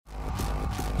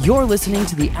You're listening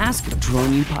to the Ask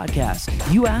Drone U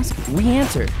podcast. You ask, we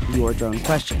answer your drone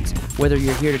questions. Whether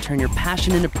you're here to turn your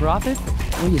passion into profit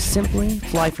or you simply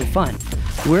fly for fun,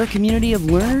 we're a community of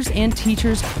learners and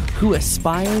teachers who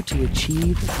aspire to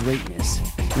achieve greatness.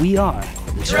 We are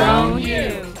Drone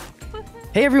U.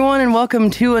 Hey everyone, and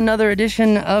welcome to another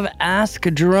edition of Ask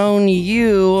Drone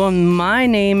U. My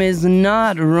name is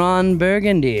not Ron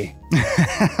Burgundy.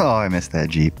 Oh, I missed that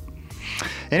Jeep.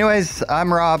 Anyways,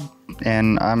 I'm Rob,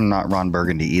 and I'm not Ron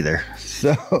Burgundy either.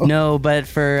 So No, but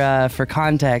for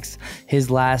context,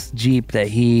 his last Jeep that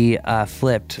he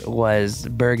flipped was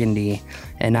Burgundy,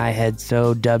 and I had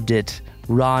so dubbed it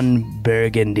Ron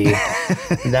Burgundy.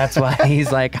 That's why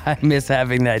he's like, I miss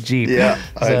having that Jeep. Yeah,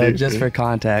 so just for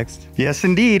context. Yes,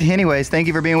 indeed. Anyways, thank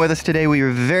you for being with us today. We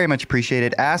very much appreciate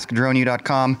it.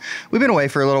 AskDroneU.com. We've been away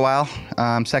for a little while.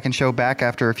 Second show back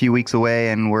after a few weeks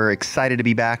away, and we're excited to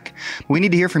be back. We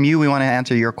need to hear from you. We want to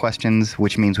answer your questions,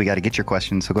 which means we got to get your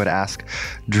questions. So go to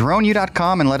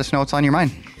AskDroneU.com and let us know what's on your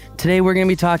mind. Today we're going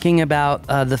to be talking about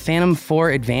the Phantom 4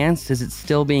 Advanced. Is it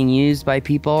still being used by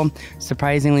people?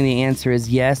 Surprisingly, the answer is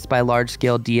yes, by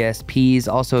large-scale DSPs.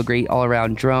 Also a great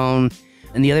all-around drone.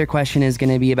 And the other question is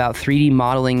going to be about 3D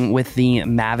modeling with the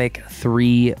Mavic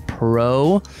 3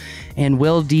 Pro. And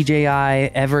will DJI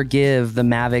ever give the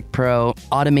Mavic Pro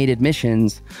automated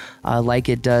missions like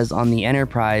it does on the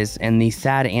Enterprise? And the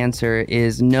sad answer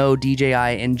is no,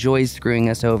 DJI enjoys screwing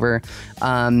us over.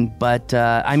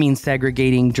 I mean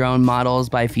segregating drone models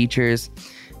by features.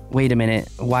 Wait a minute.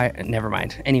 Why? Never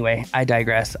mind. Anyway, I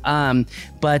digress.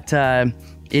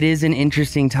 It is an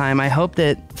interesting time. I hope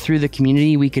that through the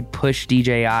community, we could push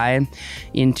DJI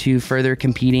into further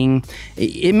competing.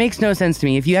 It makes no sense to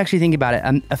me. If you actually think about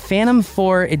it, a Phantom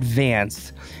 4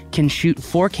 Advanced can shoot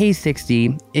 4K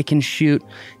 60. It can shoot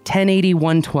 1080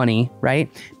 120, right?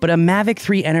 But a Mavic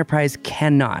 3 Enterprise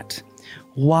cannot.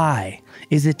 Why?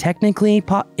 Is it technically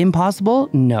impossible?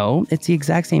 No, it's the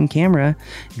exact same camera,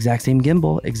 exact same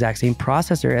gimbal, exact same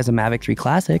processor as a Mavic 3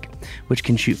 Classic, which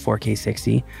can shoot 4K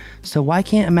 60. So why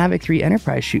can't a Mavic 3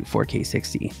 Enterprise shoot 4K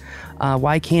 60?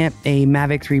 Why can't a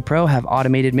Mavic 3 Pro have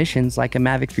automated missions like a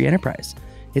Mavic 3 Enterprise?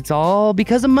 It's all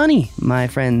because of money, my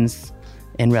friends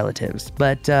and relatives.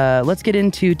 But let's get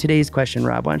into today's question,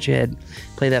 Rob. Why don't you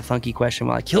play that funky question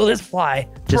while I kill this fly?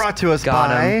 Brought to us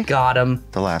by Got him.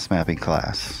 the last mapping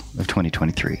class of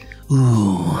 2023.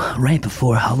 Ooh, right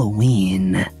before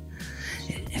Halloween.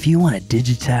 If you want to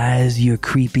digitize your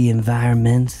creepy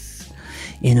environments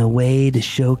in a way to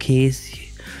showcase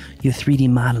your 3D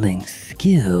modeling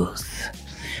skills,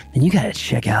 then you gotta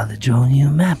check out the Drone U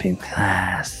mapping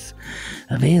class.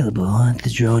 Available at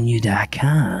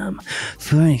thedroneu.com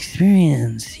for an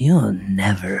experience you'll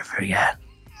never forget.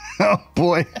 Oh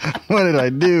boy, what did I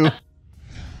do?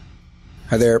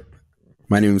 Hi there.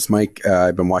 My name is Mike.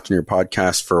 I've been watching your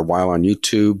podcast for a while on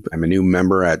YouTube. I'm a new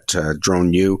member at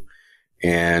Drone U,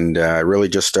 and I really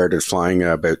just started flying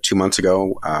about 2 months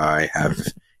ago. I have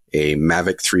a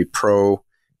Mavic 3 Pro,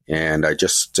 and I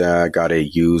just got a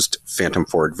used Phantom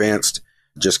 4 Advanced.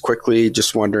 Just quickly,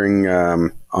 just wondering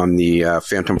on the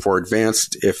Phantom 4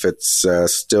 Advanced, if it's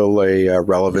still a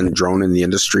relevant drone in the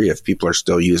industry, if people are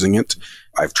still using it.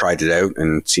 I've tried it out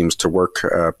and it seems to work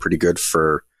pretty good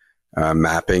for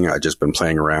mapping. I've just been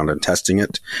playing around and testing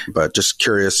it, but just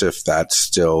curious if that's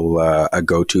still a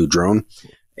go-to drone.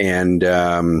 And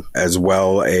as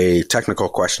well, a technical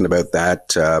question about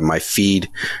that. My feed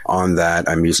on that,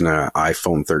 I'm using an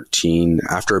iPhone 13.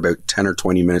 After about 10 or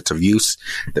 20 minutes of use,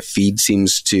 the feed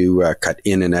seems to cut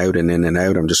in and out and in and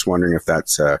out. I'm just wondering if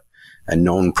that's a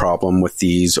known problem with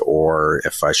these or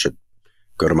if I should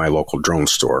go to my local drone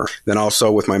store. Then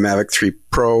also with my Mavic 3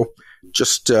 Pro,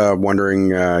 just wondering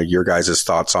your guys'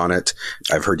 thoughts on it.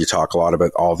 I've heard you talk a lot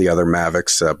about all the other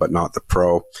Mavics, but not the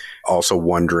Pro. Also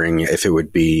wondering if it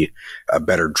would be a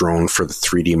better drone for the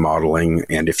 3D modeling,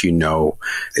 and if you know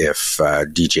if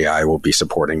DJI will be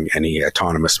supporting any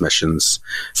autonomous missions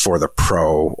for the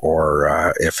Pro,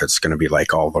 or if it's going to be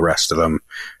like all the rest of them,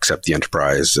 except the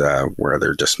Enterprise, where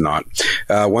they're just not.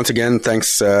 Once again,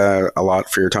 thanks a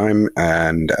lot for your time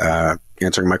and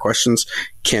answering my questions.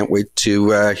 Can't wait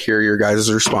to hear your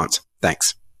guys' response.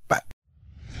 Thanks. Bye.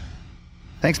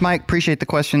 Thanks, Mike. Appreciate the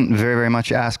question very, very much.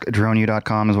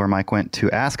 AskDroneU.com is where Mike went to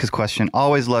ask his question.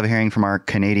 Always love hearing from our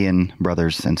Canadian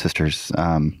brothers and sisters.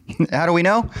 How do we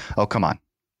know? Oh, come on.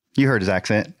 You heard his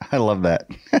accent. I love that.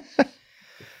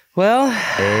 Well,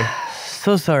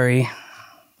 so sorry.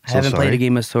 I haven't played a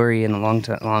game of Sorry in a long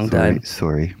time.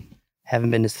 Sorry.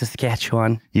 Haven't been to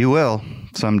Saskatchewan. You will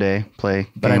someday play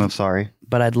Game of Sorry.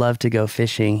 But I'd love to go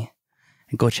fishing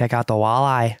and go check out the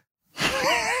walleye.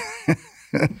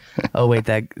 Oh wait,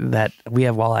 that we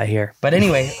have walleye here. But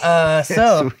anyway,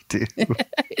 so Yes, we do.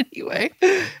 anyway,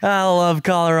 I love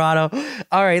Colorado.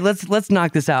 All right, let's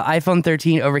knock this out. iPhone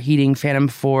 13 overheating, Phantom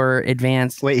 4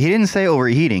 Advanced. Wait, he didn't say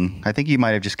overheating. I think you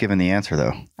might have just given the answer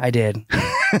though. I did.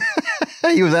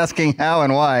 He was asking how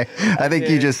and why. I think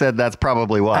you just said that's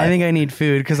probably why. I think I need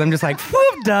food because I'm just like,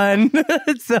 whoop, done.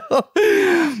 So,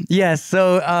 yes.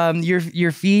 So,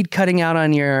 your feed cutting out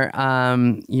on your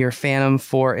Phantom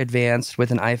 4 Advanced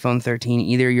with an iPhone 13.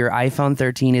 Either your iPhone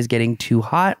 13 is getting too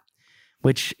hot,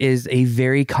 which is a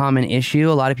very common issue.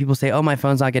 A lot of people say, "Oh, my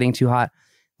phone's not getting too hot."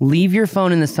 Leave your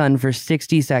phone in the sun for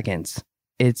 60 seconds.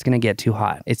 It's gonna get too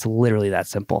hot. It's literally that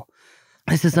simple.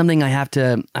 This is something I have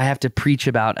to preach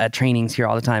about at trainings here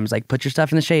all the time. It's like, put your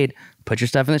stuff in the shade, put your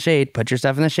stuff in the shade, put your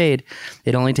stuff in the shade.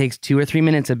 It only takes 2 or 3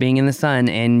 minutes of being in the sun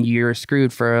and you're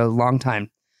screwed for a long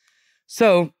time.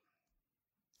 So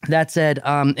that said,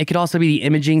 it could also be the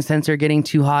imaging sensor getting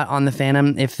too hot on the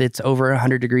Phantom if it's over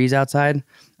 100 degrees outside.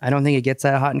 I don't think it gets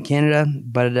that hot in Canada,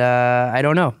 but I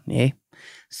don't know.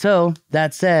 So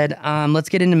that said, let's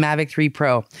get into Mavic 3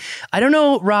 Pro. I don't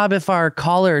know, Rob, if our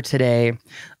caller today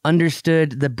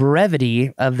understood the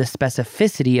brevity of the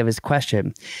specificity of his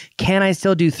question. Can I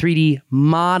still do 3D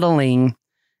modeling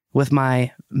with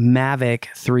my Mavic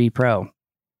 3 Pro?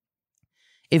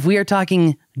 If we are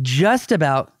talking just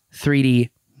about 3D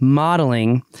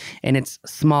modeling and it's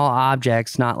small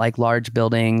objects, not like large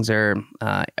buildings or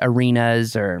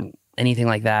arenas or anything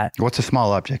like that. What's a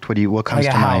small object? What comes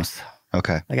like to a mind? house.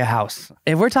 Okay. Like a house.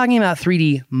 If we're talking about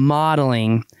 3D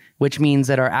modeling, which means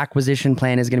that our acquisition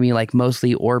plan is going to be like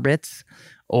mostly orbits,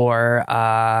 or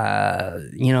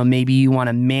maybe you want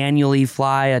to manually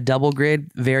fly a double grid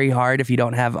very hard if you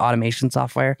don't have automation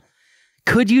software.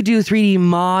 Could you do 3D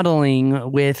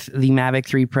modeling with the Mavic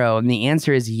 3 Pro? And the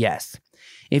answer is yes.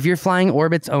 If you're flying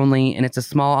orbits only and it's a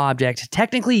small object,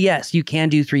 technically yes, you can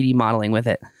do 3D modeling with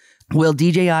it. Will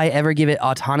DJI ever give it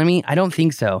autonomy? I don't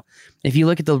think so. If you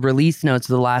look at the release notes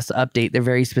of the last update, they're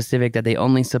very specific that they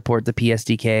only support the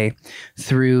PSDK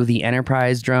through the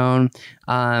Enterprise drone.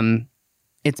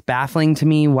 It's baffling to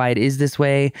me why it is this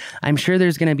way. I'm sure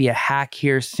there's going to be a hack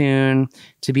here soon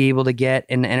to be able to get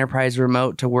an Enterprise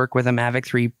remote to work with a Mavic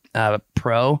 3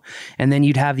 Pro, and then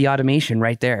you'd have the automation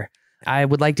right there. I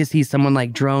would like to see someone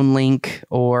like DroneLink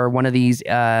or one of these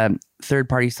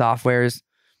third-party softwares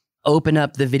open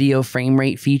up the video frame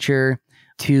rate feature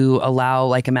to allow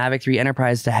like a Mavic 3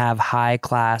 Enterprise to have high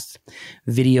class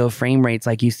video frame rates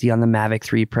like you see on the Mavic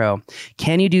 3 Pro.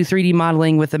 Can you do 3D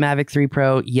modeling with the Mavic 3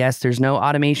 Pro? Yes, there's no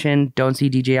automation. Don't see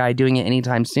DJI doing it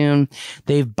anytime soon.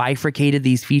 They've bifurcated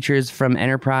these features from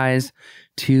Enterprise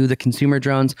to the consumer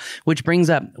drones, which brings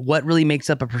up what really makes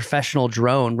up a professional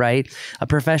drone, right? A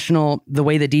professional, the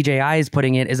way that DJI is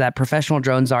putting it is that professional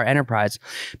drones are Enterprise.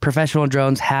 Professional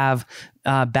drones have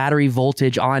battery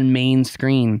voltage on main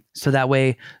screen. So that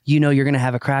way, you know, you're going to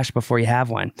have a crash before you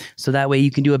have one. So that way you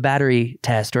can do a battery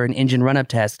test or an engine run-up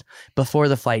test before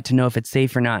the flight to know if it's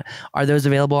safe or not. Are those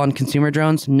available on consumer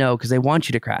drones? No, because they want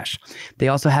you to crash. They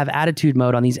also have attitude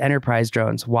mode on these Enterprise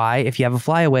drones. Why? If you have a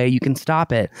flyaway, you can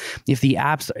stop it. If the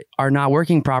apps are not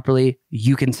working properly,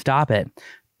 you can stop it.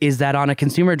 Is that on a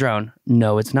consumer drone?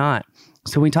 No, it's not.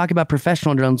 So when we talk about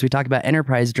professional drones, we talk about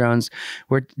Enterprise drones,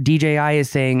 where DJI is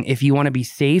saying, if you want to be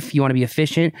safe, you want to be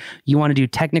efficient, you want to do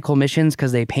technical missions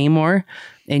because they pay more,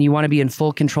 and you want to be in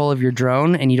full control of your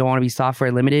drone and you don't want to be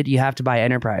software limited, you have to buy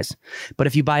Enterprise. But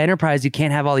if you buy Enterprise, you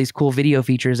can't have all these cool video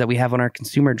features that we have on our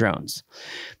consumer drones.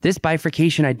 This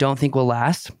bifurcation, I don't think will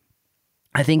last.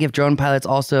 I think if drone pilots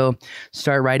also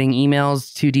start writing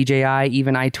emails to DJI,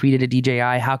 even I tweeted at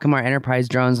DJI, how come our Enterprise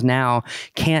drones now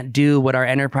can't do what our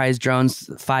Enterprise drones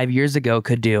 5 years ago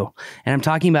could do? And I'm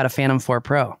talking about a Phantom 4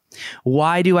 Pro.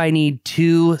 Why do I need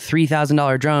two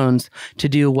 $3,000 drones to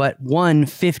do what one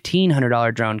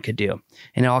 $1,500 drone could do?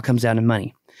 And it all comes down to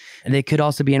money. And they could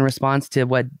also be in response to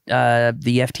what the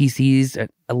FTC's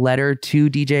letter to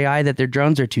DJI that their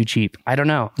drones are too cheap. I don't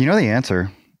know. You know the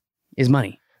answer is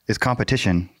money. Is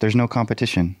competition. There's no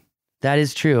competition. That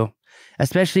is true.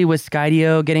 Especially with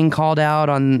Skydio getting called out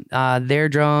on their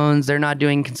drones. They're not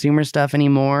doing consumer stuff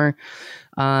anymore.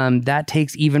 That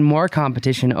takes even more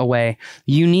competition away.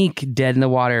 Unique dead in the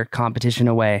water competition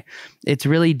away. It's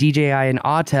really DJI and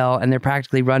Autel, and they're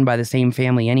practically run by the same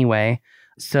family anyway.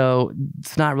 So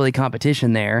it's not really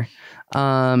competition there.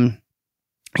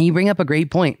 You bring up a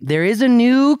great point. There is a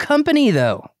new company,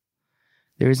 though.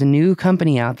 There is a new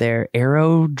company out there,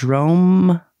 Aerodrome,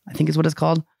 I think is what it's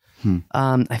called.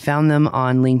 I found them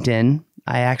on LinkedIn.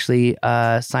 I actually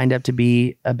signed up to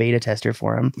be a beta tester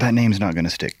for them. That name's not going to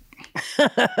stick.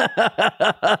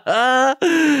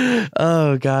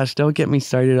 Oh gosh, don't get me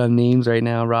started on names right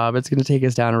now, Rob. It's going to take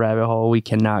us down a rabbit hole we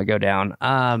cannot go down.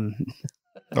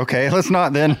 Okay, let's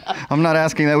not then. I'm not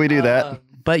asking that we do that.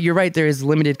 But you're right, there is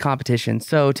limited competition.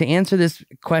 So to answer this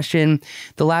question,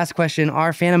 the last question,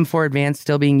 are Phantom 4 Advanced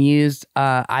still being used?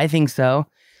 I think so.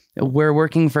 We're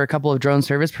working for a couple of drone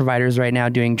service providers right now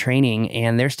doing training,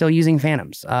 and they're still using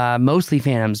Phantoms, mostly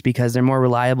Phantoms, because they're more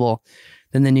reliable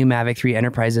than the new Mavic 3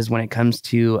 Enterprises when it comes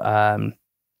to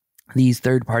these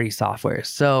third-party softwares.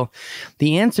 So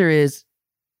the answer is,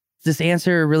 this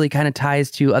answer really kind of ties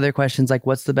to other questions like,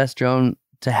 what's the best drone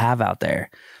to have out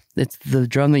there? It's the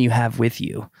drone that you have with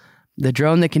you. The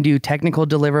drone that can do technical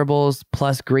deliverables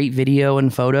plus great video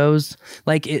and photos.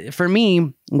 Like for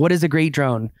me, what is a great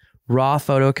drone? Raw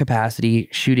photo capacity,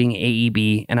 shooting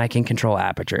AEB, and I can control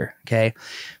aperture, okay?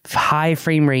 High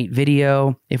frame rate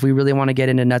video, if we really want to get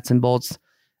into nuts and bolts,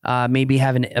 maybe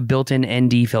have a built-in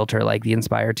ND filter like the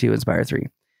Inspire 2, Inspire 3.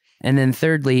 And then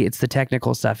thirdly, it's the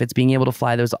technical stuff. It's being able to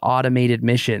fly those automated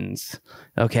missions,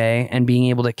 okay? And being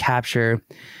able to capture,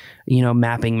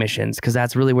 mapping missions, because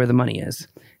that's really where the money is.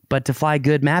 But to fly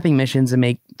good mapping missions and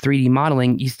make 3D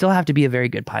modeling, you still have to be a very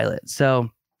good pilot. So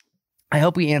I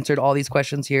hope we answered all these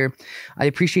questions here. I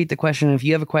appreciate the question. If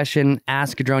you have a question,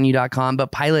 ask droneu.com.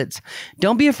 But pilots,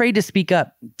 don't be afraid to speak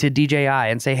up to DJI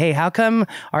and say, hey, how come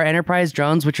our enterprise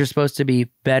drones, which are supposed to be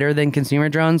better than consumer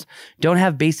drones, don't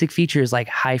have basic features like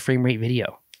high frame rate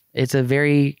video? It's a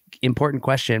very important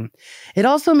question. It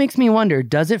also makes me wonder,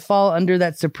 does it fall under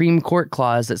that Supreme Court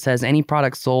clause that says any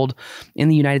product sold in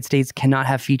the United States cannot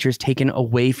have features taken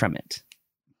away from it?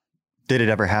 Did it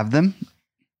ever have them?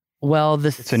 Well,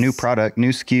 it's a new product,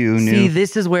 new SKU. See,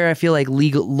 this is where I feel like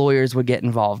legal lawyers would get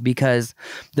involved, because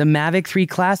the Mavic 3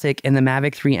 Classic and the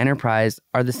Mavic 3 Enterprise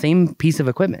are the same piece of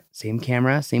equipment. Same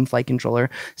camera, same flight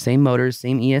controller, same motors,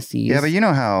 same ESCs. Yeah, but you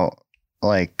know how,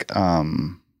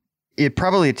 it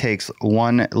probably takes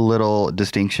one little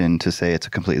distinction to say it's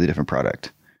a completely different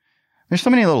product. There's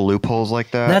so many little loopholes like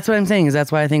that. That's what I'm saying, is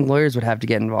that's why I think lawyers would have to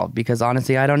get involved, because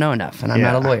honestly, I don't know enough, and I'm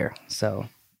not a lawyer, so...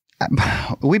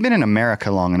 We've been in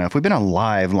America long enough. We've been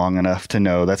alive long enough to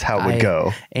know that's how it would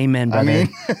go. Amen, brother. I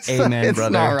mean, amen, brother.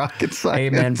 It's not rocket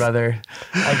science. Amen, brother.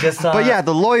 I just saw. But yeah,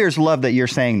 the lawyers love that you're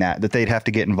saying that they'd have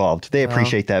to get involved. They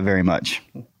appreciate that very much.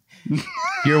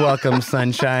 You're welcome,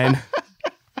 sunshine.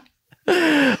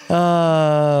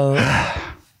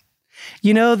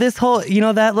 This whole,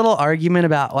 that little argument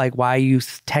about like why you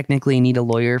technically need a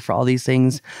lawyer for all these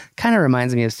things kind of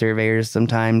reminds me of surveyors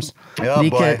sometimes. Oh,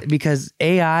 because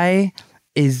AI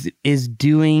is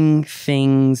doing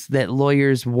things that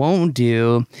lawyers won't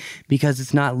do because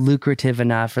it's not lucrative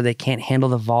enough, or they can't handle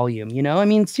the volume. I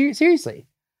mean, seriously.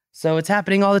 So it's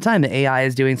happening all the time. The AI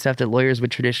is doing stuff that lawyers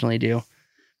would traditionally do,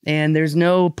 and there's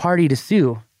no party to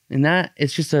sue. And that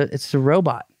it's a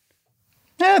robot.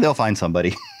 Yeah, they'll find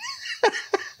somebody.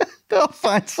 They'll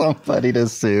find somebody to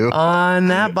sue. On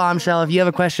that bombshell, if you have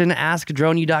a question, ask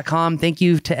droneu.com. Thank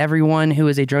you to everyone who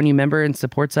is a DroneU member and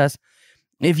supports us.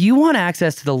 If you want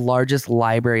access to the largest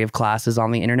library of classes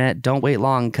on the internet, don't wait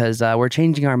long, because we're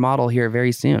changing our model here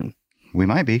very soon. We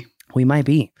might be.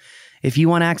 If you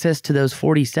want access to those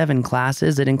 47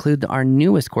 classes that include our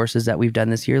newest courses that we've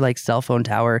done this year, like cell phone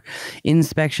tower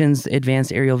inspections,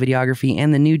 advanced aerial videography,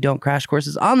 and the new Don't Crash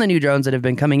courses on the new drones that have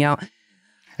been coming out.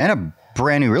 And a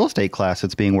brand new real estate class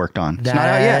that's being worked on. It's not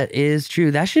out yet. That is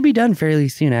true. That should be done fairly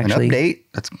soon, actually. An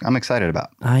update. I'm excited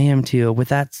about. I am too. With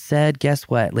that said, guess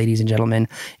what, ladies and gentlemen?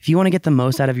 If you want to get the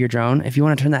most out of your drone, if you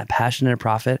want to turn that passion into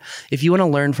profit, if you want to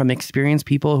learn from experienced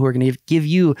people who are going to give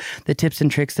you the tips and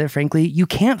tricks that, frankly, you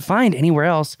can't find anywhere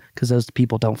else because those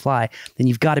people don't fly, then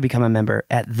you've got to become a member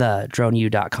at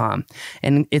thedroneu.com.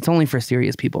 And it's only for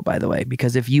serious people, by the way,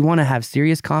 because if you want to have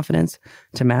serious confidence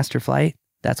to master flight,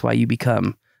 that's why you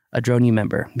become a DroneU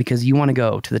member, because you want to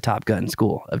go to the Top Gun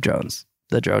school of drones,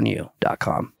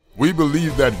 thedroneu.com. We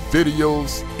believe that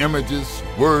videos, images,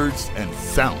 words, and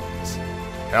sounds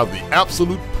have the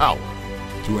absolute power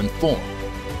to inform,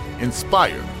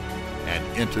 inspire, and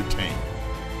entertain.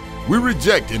 We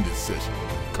reject indecision,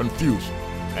 confusion,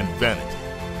 and vanity,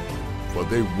 for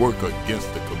they work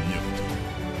against the community.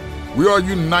 We are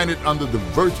united under the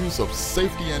virtues of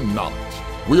safety and knowledge.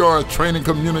 We are a training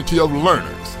community of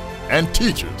learners and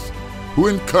teachers who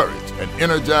encourage and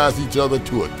energize each other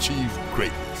to achieve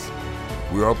greatness.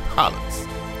 We are pilots,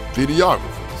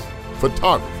 videographers,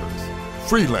 photographers,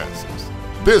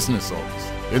 freelancers, business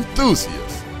owners,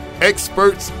 enthusiasts,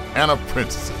 experts, and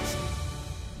apprentices.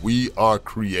 We are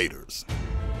creators.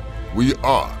 We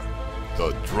are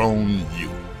the Drone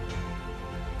U.